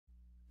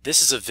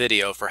This is a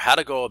video for how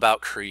to go about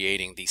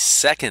creating the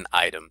second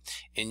item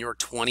in your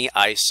 20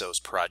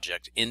 ISOs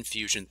project in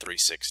Fusion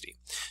 360.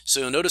 So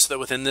you'll notice that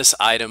within this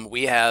item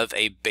we have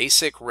a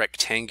basic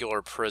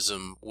rectangular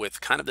prism with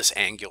kind of this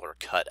angular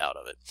cut out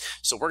of it.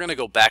 So we're going to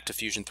go back to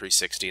Fusion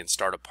 360 and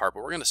start a part,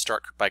 but we're going to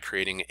start by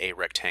creating a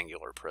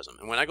rectangular prism.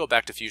 And when I go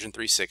back to Fusion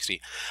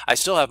 360, I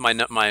still have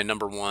my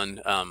number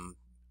one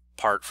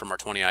part from our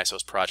 20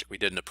 ISOs project we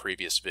did in a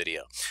previous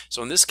video.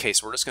 So in this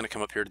case, we're just going to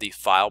come up here to the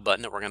File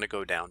button and we're going to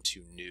go down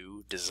to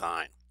New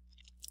Design.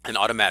 And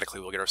automatically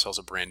we'll get ourselves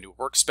a brand new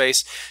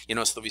workspace,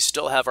 so that we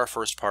still have our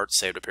first part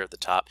saved up here at the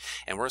top.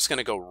 And we're just going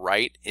to go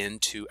right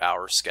into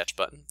our Sketch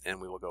button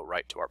and we will go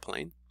right to our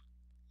plane.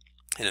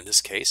 And in this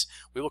case,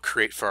 we will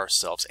create for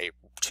ourselves a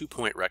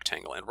 2-point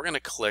rectangle. And we're going to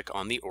click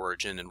on the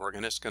origin and we're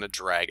just going to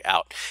drag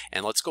out.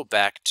 And let's go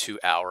back to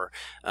our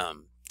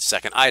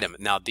second item.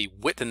 Now the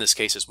width in this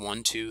case is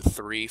 1, 2,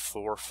 3,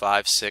 4,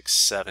 5,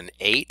 6, 7,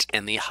 8,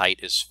 and the height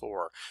is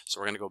 4.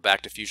 So we're going to go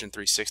back to Fusion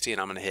 360 and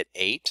I'm going to hit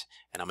 8,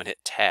 and I'm going to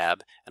hit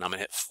Tab, and I'm going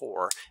to hit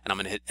 4, and I'm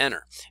going to hit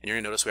Enter. And you're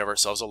going to notice we have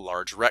ourselves a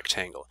large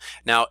rectangle.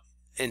 Now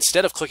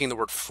instead of clicking the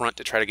word front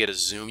to try to get a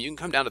zoom, you can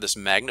come down to this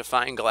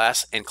magnifying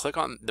glass and click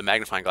on the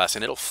magnifying glass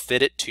and it'll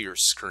fit it to your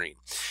screen.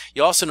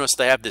 You also notice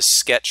they have this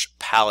sketch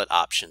palette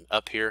option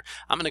up here.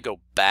 I'm going to go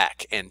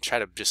back and try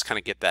to just kind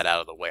of get that out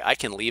of the way. I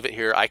can leave it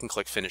here. I can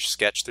click finish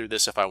sketch through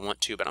this if I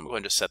want to, but I'm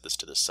going to set this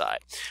to the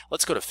side.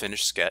 Let's go to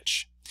finish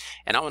sketch.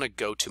 And I want to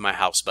go to my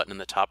house button in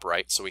the top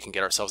right so we can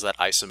get ourselves that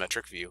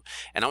isometric view.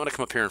 And I want to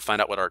come up here and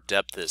find out what our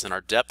depth is. And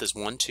our depth is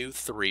 1, 2,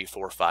 3,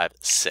 4, 5,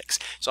 6.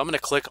 So I'm going to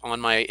click on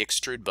my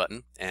extrude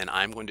button and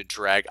I'm going to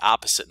drag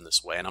opposite in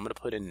this way. And I'm going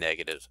to put in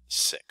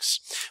 -6.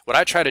 What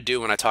I try to do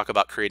when I talk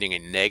about creating a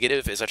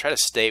negative is I try to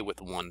stay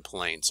with one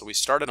plane. So we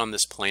started on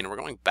this plane and we're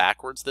going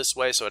backwards this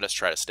way, so I just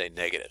try to stay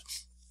negative.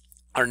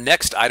 Our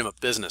next item of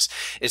business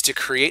is to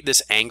create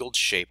this angled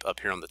shape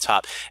up here on the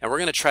top, and we're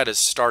going to try to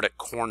start at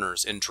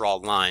corners and draw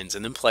lines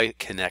and then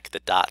connect the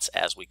dots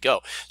as we go.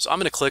 So I'm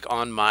going to click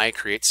on my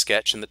create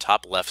sketch in the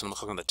top left and I'm going to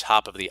click on the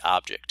top of the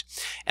object,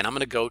 and I'm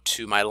going to go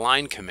to my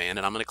line command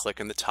and I'm going to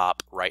click in the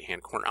top right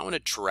hand corner. I want to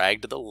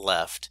drag to the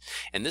left.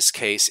 In this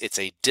case it's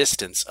a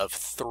distance of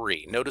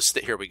 3. Notice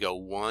that here we go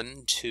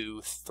 1,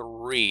 2,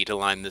 3 to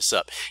line this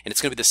up, and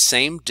it's going to be the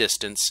same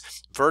distance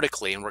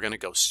vertically, and we're going to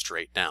go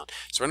straight down.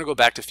 So we're going to go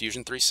back to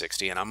Fusion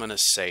 360 and I'm going to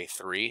say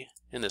 3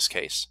 in this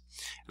case,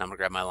 and I'm going to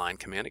grab my line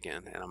command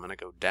again and I'm going to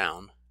go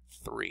down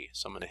 3.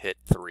 So I'm going to hit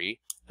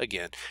 3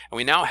 again, and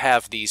we now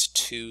have these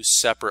two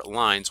separate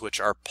lines which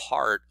are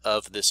part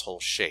of this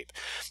whole shape.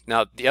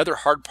 Now the other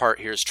hard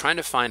part here is trying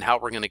to find how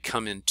we're going to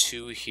come in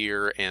 2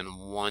 here and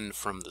 1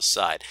 from the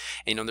side.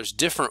 And there's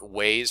different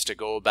ways to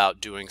go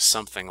about doing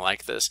something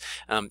like this.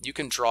 You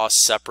can draw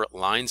separate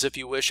lines if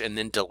you wish and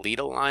then delete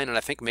a line, and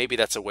I think maybe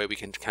that's a way we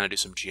can kind of do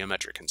some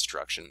geometric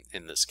construction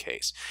in this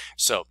case.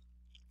 So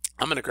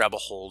I'm going to grab a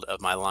hold of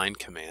my line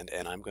command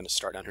and I'm going to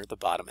start down here at the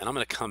bottom and I'm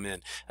going to come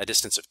in a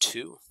distance of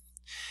 2.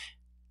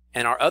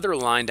 And our other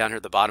line down here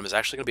at the bottom is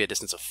actually going to be a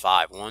distance of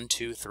 5. 1,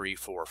 2, 3,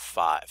 4,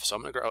 5. So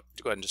I'm going to go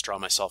ahead and just draw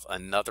myself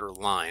another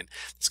line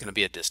that's going to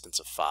be a distance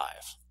of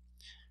 5.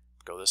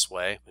 Go this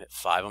way, hit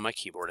 5 on my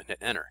keyboard and hit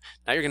enter.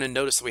 Now you're going to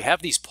notice that we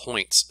have these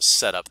points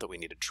set up that we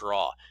need to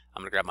draw.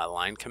 I'm going to grab my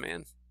line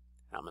command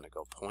and I'm going to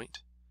go point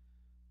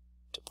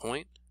to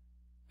point,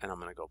 and I'm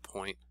going to go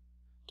point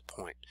to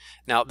point.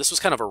 Now this was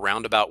kind of a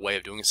roundabout way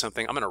of doing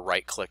something. I'm going to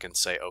right click and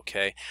say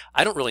OK.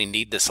 I don't really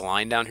need this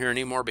line down here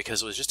anymore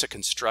because it was just a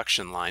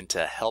construction line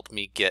to help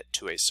me get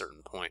to a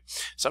certain point.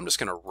 So I'm just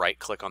going to right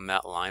click on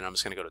that line. I'm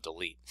just going to go to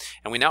delete,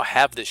 and we now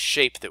have this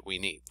shape that we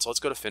need. So let's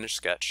go to finish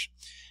sketch,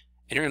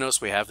 and you're going to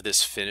notice we have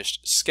this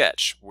finished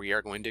sketch. We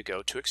are going to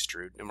go to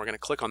extrude and we're going to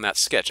click on that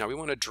sketch. Now we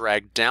want to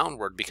drag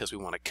downward because we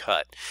want to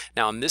cut.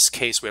 Now in this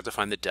case we have to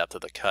find the depth of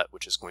the cut,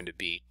 which is going to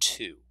be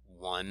 2.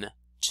 1,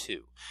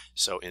 2.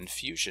 So in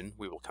Fusion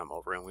we will come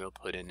over and we'll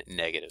put in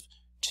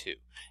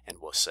 -2 and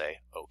we'll say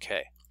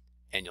OK.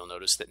 And you'll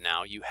notice that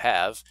now you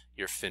have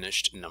your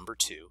finished number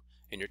 2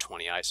 in your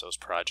 20 ISOs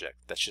project.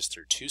 That's just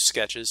through 2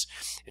 sketches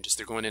and just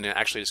they're going in and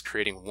actually just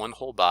creating one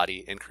whole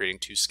body and creating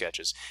 2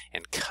 sketches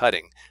and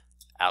cutting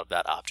out of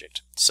that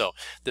object. So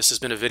this has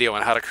been a video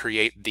on how to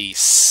create the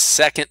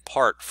second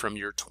part from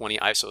your 20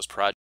 ISOs project.